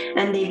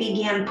 and they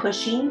began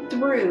pushing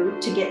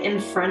through to get in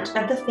front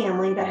of the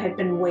family that had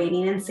been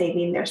waiting and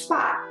saving their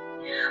spot.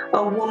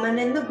 A woman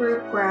in the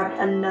group grabbed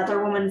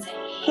another woman's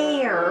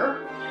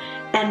hair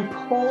and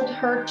pulled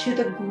her to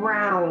the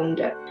ground.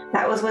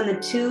 That was when the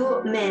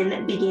two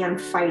men began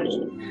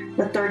fighting.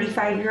 The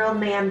 35-year-old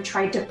man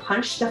tried to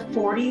punch the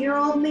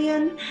 40-year-old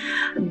man,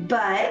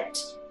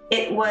 but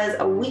it was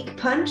a weak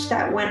punch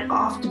that went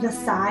off to the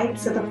side,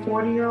 so the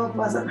 40-year-old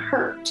wasn't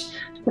hurt.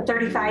 The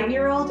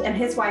 35-year-old and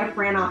his wife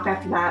ran off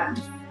after that,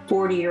 the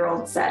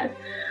 40-year-old said.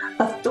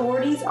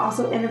 Authorities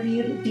also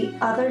interviewed the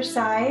other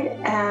side,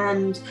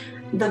 and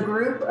the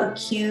group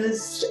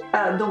accused,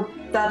 the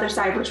other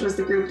side, which was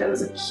the group that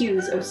was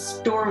accused of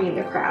storming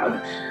the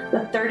crowd.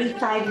 The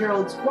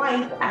 35-year-old's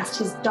wife asked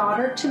his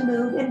daughter to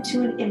move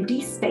into an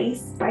empty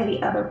space by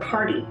the other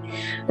party.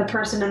 The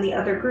person in the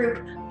other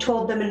group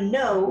told them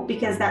no,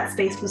 because that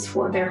space was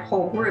for their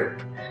whole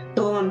group.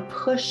 The woman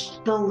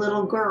pushed the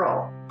little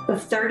girl. The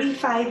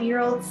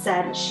 35-year-old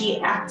said she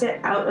acted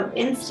out of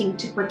instinct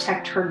to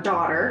protect her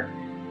daughter,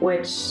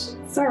 which,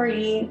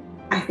 sorry,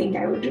 I think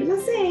I would do the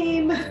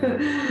same.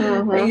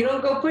 You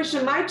don't go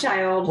pushing my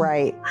child.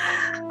 Right.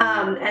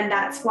 And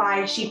that's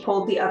why she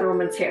pulled the other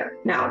woman's hair.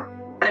 Now,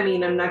 I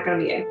mean, I'm not going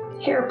to be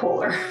a hair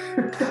puller.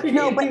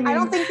 No, but I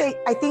don't think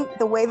I think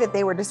the way that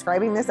they were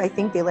describing this, I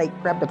think they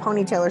like grabbed a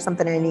ponytail or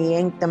something and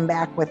yanked them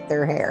back with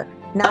their hair.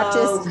 Not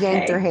just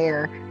yanked her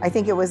hair. I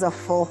think it was a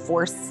full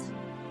force.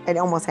 It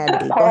almost had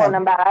to be. Pulling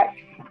them back.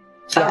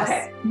 Yes.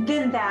 Okay.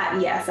 Then that,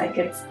 yes, I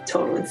could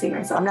totally see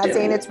myself I'm not doing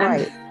saying it. it's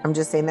right. I'm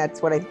just saying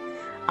that's what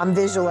I'm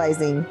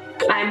visualizing.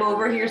 I'm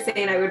over here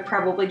saying I would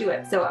probably do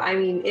it. So, I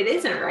mean, it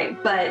isn't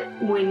right. But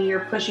when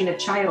you're pushing a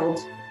child,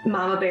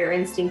 mama bear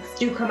instincts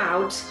do come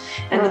out.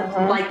 And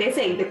like they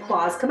say, the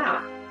claws come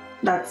out.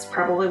 That's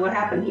probably what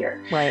happened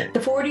here. Right. The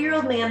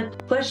 40-year-old man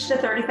pushed the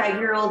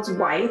 35-year-old's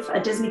wife. A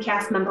Disney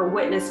cast member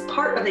witnessed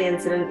part of the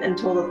incident and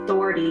told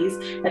authorities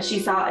that she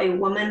saw a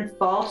woman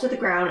fall to the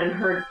ground and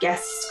heard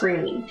guests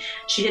screaming.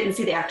 She didn't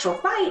see the actual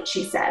fight,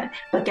 she said,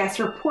 but guests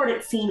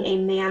reported seeing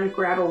a man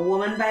grab a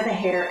woman by the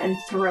hair and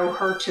throw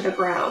her to the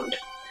ground.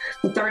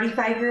 The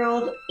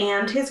 35-year-old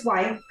and his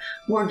wife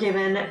were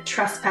given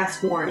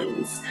trespass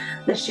warnings.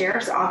 The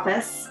sheriff's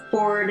office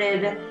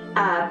forwarded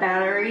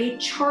battery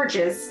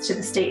charges to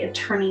the state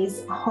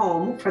attorney's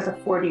home for the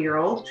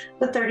 40-year-old,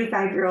 the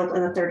 35-year-old,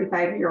 and the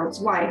 35-year-old's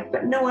wife,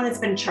 but no one has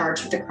been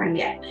charged with the crime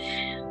yet.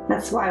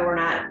 That's why we're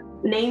not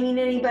naming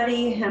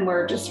anybody, and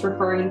we're just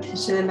referring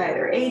to them by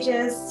their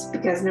ages,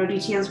 because no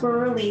details were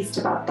released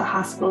about the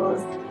hospitals,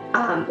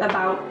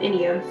 about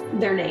any of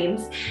their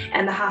names,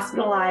 and the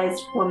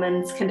hospitalized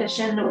woman's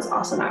condition was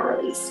also not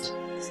released.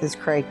 This is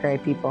cray,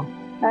 people.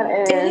 That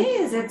is. It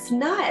is. It's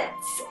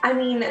nuts. I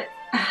mean,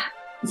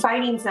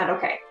 fighting's not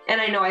okay. And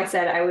I know I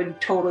said I would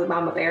totally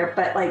mama bear,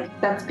 but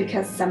like, that's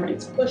because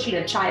somebody's pushing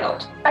a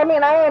child. I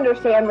mean, I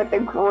understand with the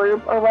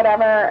group or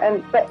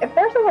whatever, but if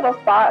there's a little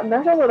spot and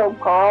there's a little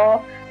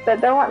girl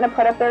that they're wanting to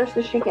put up there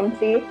so she can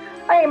see,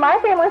 I mean, my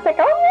family's like,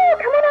 oh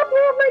yeah, come on up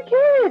here with my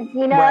kids,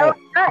 you know, right.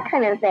 That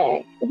kind of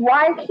thing.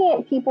 Why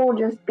can't people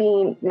just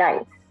be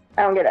nice?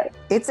 I don't get it.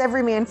 It's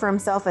every man for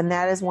himself, and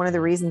that is one of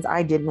the reasons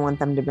I didn't want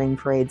them to bring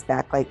parades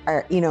back, like,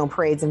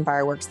 parades and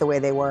fireworks the way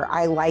they were.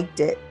 I liked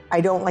it. I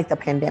don't like the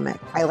pandemic.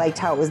 I liked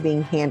how it was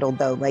being handled,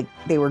 though. Like,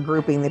 they were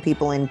grouping the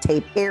people in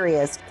taped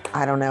areas.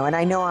 I don't know. And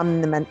I know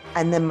I'm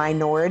the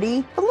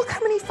minority, but look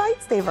how many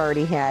fights they've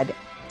already had.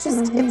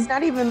 Just, It's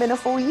not even been a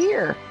full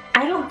year.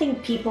 I don't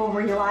think people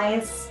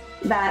realize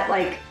that,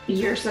 like,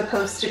 you're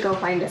supposed to go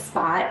find a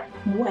spot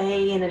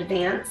way in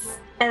advance.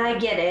 And I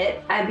get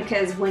it,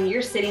 because when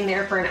you're sitting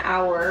there for an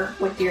hour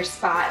with your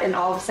spot and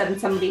all of a sudden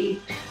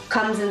somebody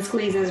comes and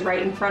squeezes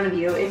right in front of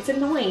you, it's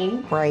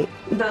annoying. Right.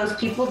 Those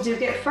people do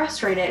get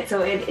frustrated.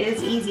 So it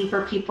is easy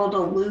for people to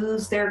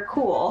lose their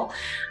cool.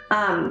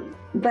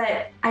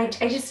 But I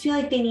just feel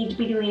like they need to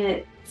be doing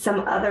it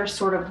some other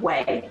sort of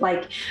way.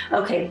 Like,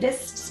 okay,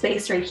 this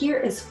space right here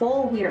is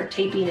full. We are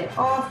taping it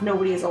off.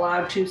 Nobody is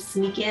allowed to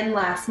sneak in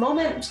last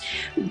moment.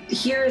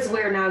 Here is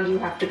where now you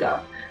have to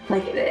go.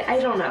 Like, I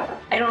don't know.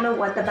 I don't know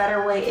what the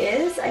better way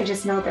is. I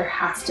just know there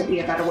has to be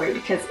a better way,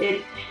 because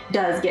it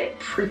does get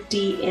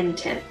pretty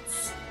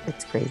intense.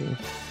 It's crazy.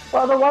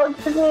 Well, the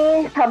Walt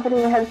Disney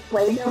Company has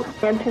laid their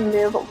plan to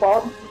move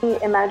Walt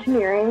Disney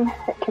Imagineering,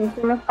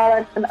 consumer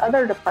products, and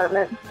other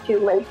departments to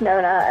Lake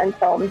Nona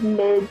until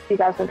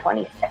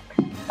mid-2026.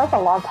 That's a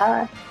long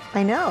time.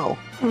 I know.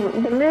 The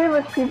move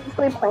was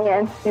previously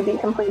planned to be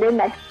completed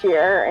next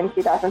year in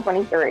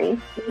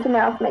 2023. This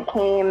announcement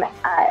came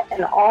at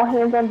an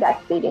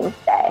all-hands-on-deck meeting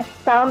today.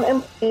 Some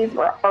employees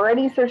were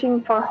already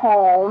searching for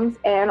homes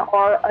and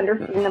are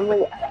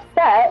understandably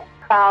upset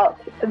about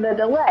the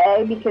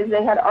delay because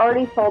they had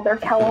already sold their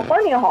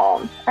California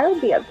homes. I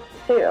would be upset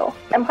too.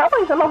 And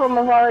probably some of them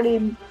have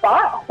already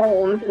bought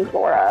homes in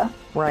Florida.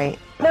 Right.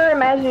 Other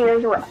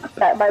Imagineers were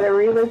upset by the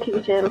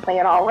relocation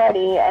plan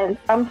already, and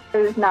some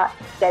chose not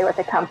to stay with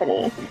the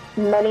company.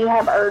 Many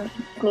have urged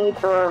Disney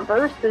to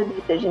reverse the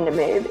decision to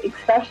move,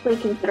 especially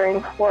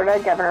considering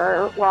Florida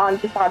Governor Ron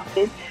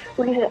DeSantis'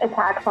 recent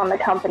attacks on the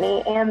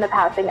company and the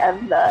passing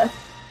of the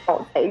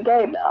Don't Say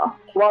Gay bill.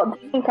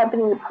 Walt Disney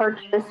Company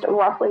purchased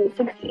roughly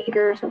 60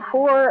 acres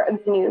for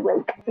the new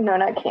Lake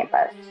Nona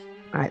campus.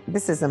 All right,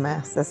 this is a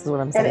mess. This is what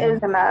I'm saying. It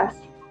is a mess,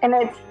 and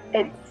it's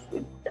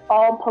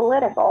all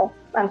political,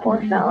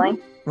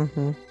 unfortunately.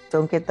 Mm-hmm.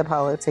 Don't get the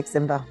politics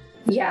involved.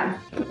 Yeah.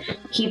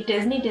 Keep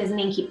Disney,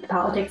 keep the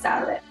politics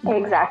out of it.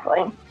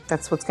 Exactly.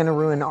 That's what's going to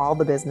ruin all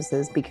the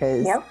businesses,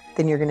 because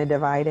then you're going to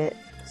divide it.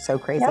 So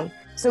crazy. Yep.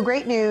 So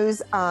great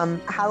news.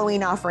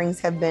 Halloween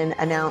offerings have been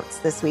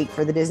announced this week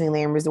for the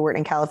Disneyland Resort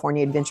and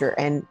California Adventure.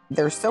 And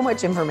there's so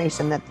much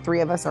information that the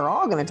three of us are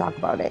all going to talk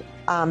about it.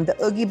 The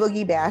Oogie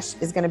Boogie Bash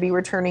is going to be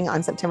returning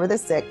on September the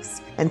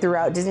 6th. And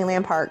throughout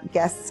Disneyland Park,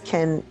 guests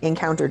can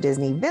encounter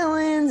Disney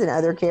villains and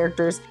other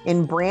characters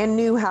in brand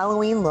new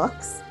Halloween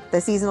looks. The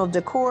seasonal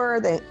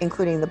decor,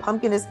 including the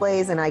pumpkin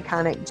displays and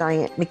iconic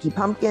giant Mickey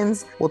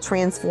pumpkins, will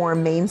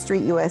transform Main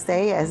Street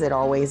USA as it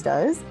always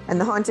does. And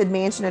the Haunted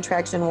Mansion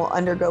attraction will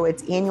undergo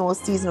its annual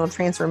seasonal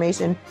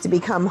transformation to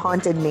become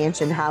Haunted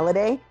Mansion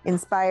Holiday,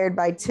 inspired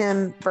by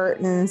Tim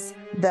Burton's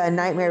The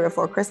Nightmare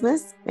Before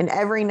Christmas. And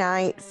every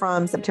night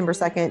from September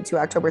 2nd to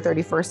October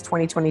 31st,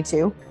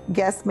 2022,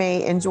 guests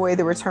may enjoy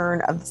the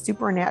return of the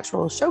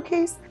Supernatural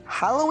Showcase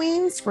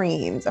Halloween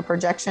Screams, a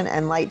projection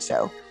and light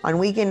show. On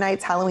weekend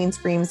nights, Halloween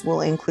Screams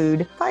will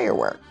include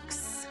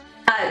fireworks.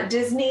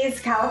 Disney's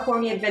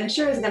California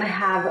Adventure is going to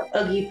have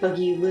Oogie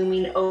Boogie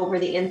looming over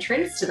the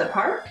entrance to the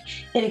park.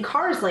 In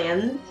Cars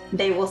Land,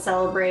 they will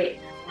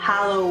celebrate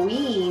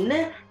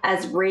Halloween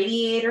as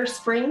Radiator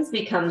Springs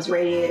becomes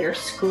Radiator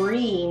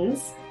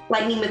Screams.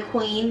 Lightning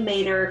McQueen,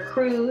 Mater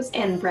Cruz,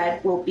 and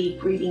Brett will be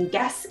greeting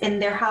guests in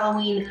their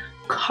Halloween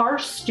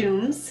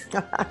costumes.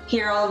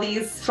 Hear all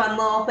these fun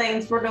little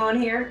things we're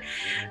doing here.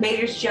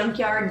 Mater's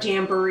Junkyard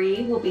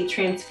Jamboree will be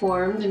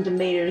transformed into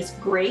Mater's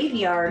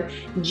Graveyard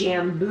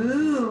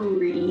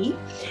Jamboree.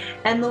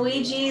 And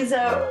Luigi's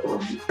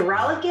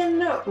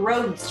Rollickin'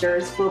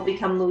 Roadsters will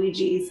become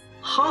Luigi's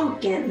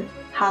Honkin'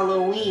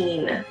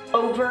 Halloween.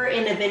 Over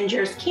in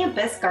Avengers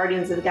Campus,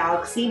 Guardians of the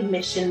Galaxy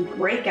Mission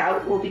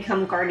Breakout will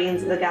become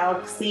Guardians of the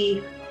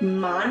Galaxy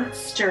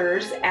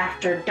Monsters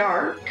After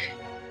Dark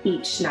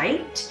each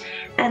night.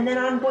 And then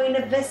on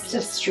Buena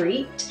Vista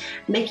Street,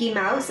 Mickey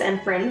Mouse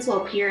and friends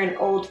will appear in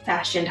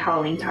old-fashioned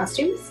Halloween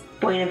costumes.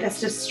 Buena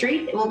Vista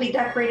Street will be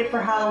decorated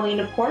for Halloween,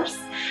 of course.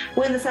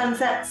 When the sun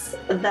sets,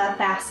 the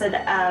facade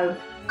of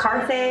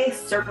Carthay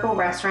Circle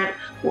Restaurant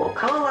will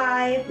come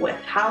alive with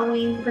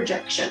Halloween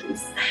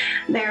projections.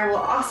 There will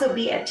also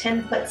be a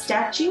 10-foot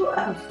statue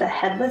of the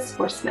Headless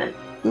Horseman.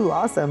 Ooh,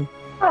 awesome.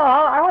 Oh,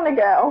 I want to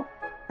go.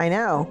 I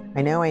know.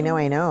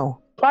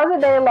 Plaza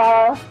de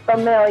la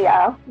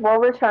Familia will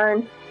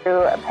return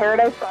to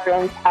Paradise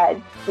Gardens at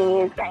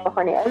Disney's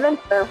California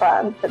Adventure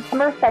from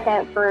September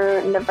 2nd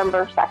through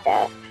November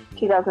 2nd,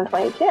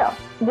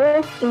 2022.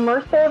 This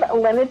immersive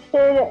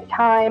limited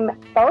time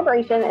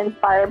celebration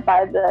inspired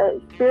by the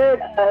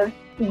spirit of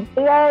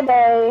Dia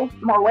de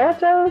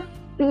Muertos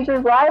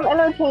features live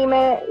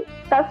entertainment,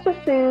 festive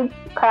foods,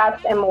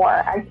 crafts, and more.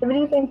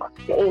 Activities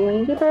include a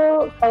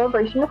musical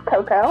celebration of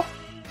Coco,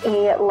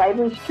 a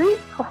lively street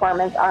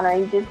performance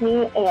honoring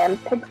Disney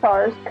and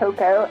Pixar's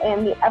Coco,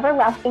 and the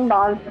everlasting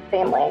bonds of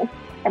family.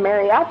 A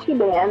mariachi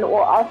band will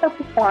also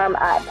perform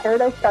at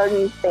Paradise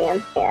Gardens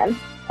Bandstand.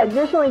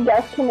 Additionally,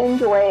 guests can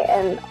enjoy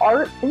an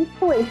art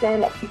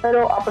installation and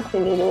photo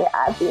opportunity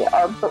at the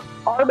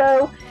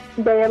Arbo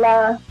de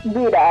la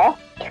Vida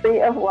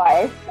Tree of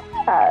Life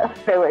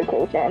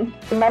location.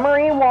 A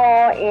memory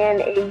wall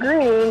and a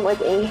greeting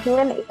with a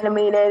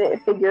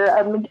hand-animated figure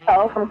of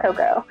Miguel from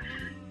Coco.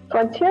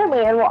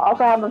 Frontierland will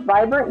also have a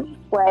vibrant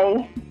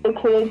display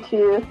dedicated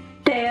to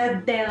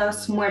Dia de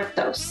los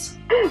Muertos.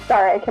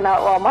 Sorry, I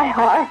cannot roll my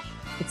R.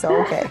 It's all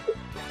okay.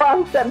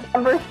 From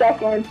September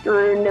 2nd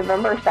through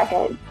November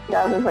 2nd,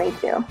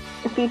 2022.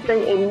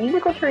 Featuring a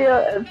musical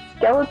trio of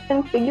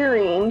skeleton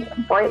figurines,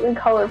 brightly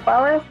colored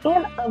flowers,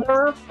 and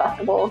other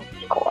festival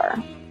decor.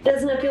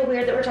 Doesn't it feel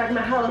weird that we're talking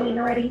about Halloween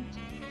already?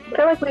 I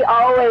feel like we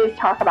always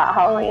talk about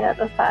Halloween at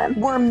this time.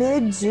 We're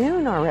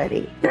mid-June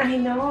already. I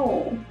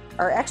know.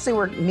 Or actually,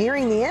 we're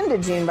nearing the end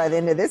of June by the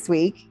end of this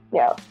week.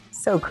 Yeah.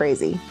 So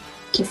crazy.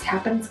 Just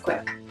happens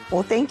quick.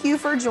 Well, thank you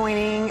for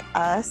joining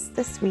us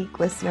this week,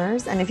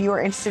 listeners. And if you are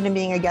interested in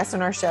being a guest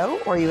on our show,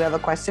 or you have a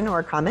question or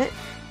a comment,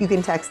 you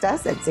can text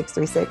us at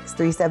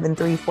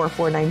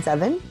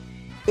 636-373-4497.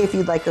 If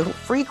you'd like a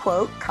free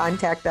quote,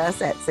 contact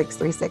us at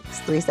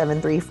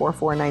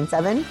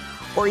 636-373-4497.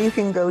 Or you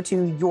can go to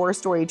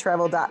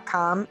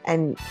yourstorytravel.com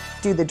and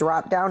do the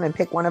drop down and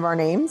pick one of our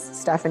names,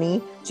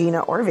 Stephanie,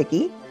 Gina, or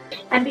Vicki.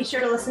 And be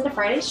sure to listen to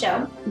Friday's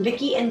show.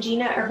 Vicki and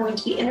Gina are going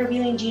to be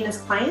interviewing Gina's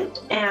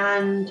client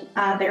and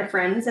their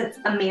friends. It's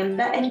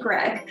Amanda and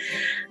Greg.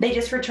 They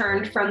just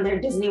returned from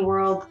their Disney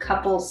World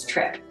couples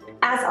trip.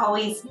 As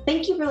always,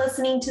 thank you for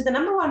listening to the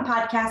 #1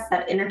 podcast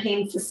that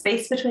entertains the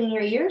space between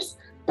your ears,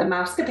 the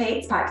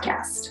Mousecapades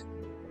Podcast.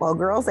 Well,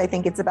 girls, I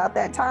think it's about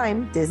that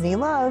time. Disney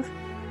love.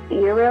 See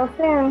you real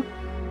soon.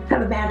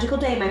 Have a magical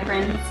day, my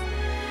friends.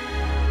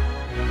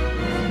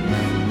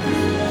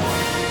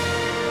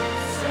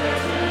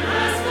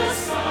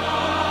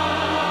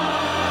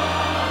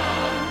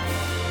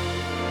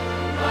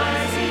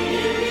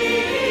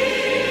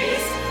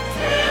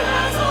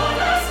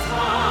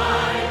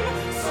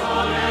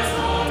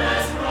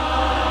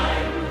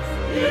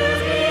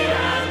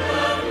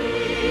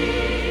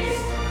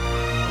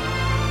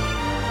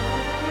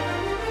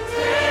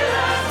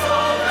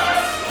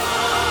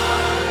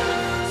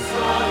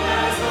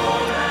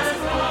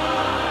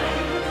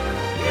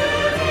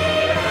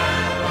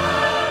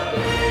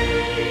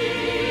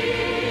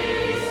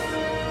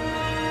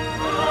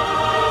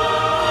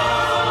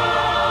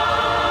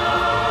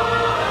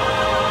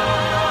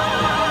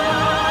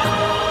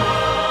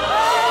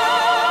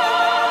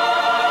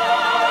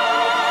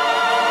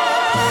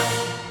 Bye.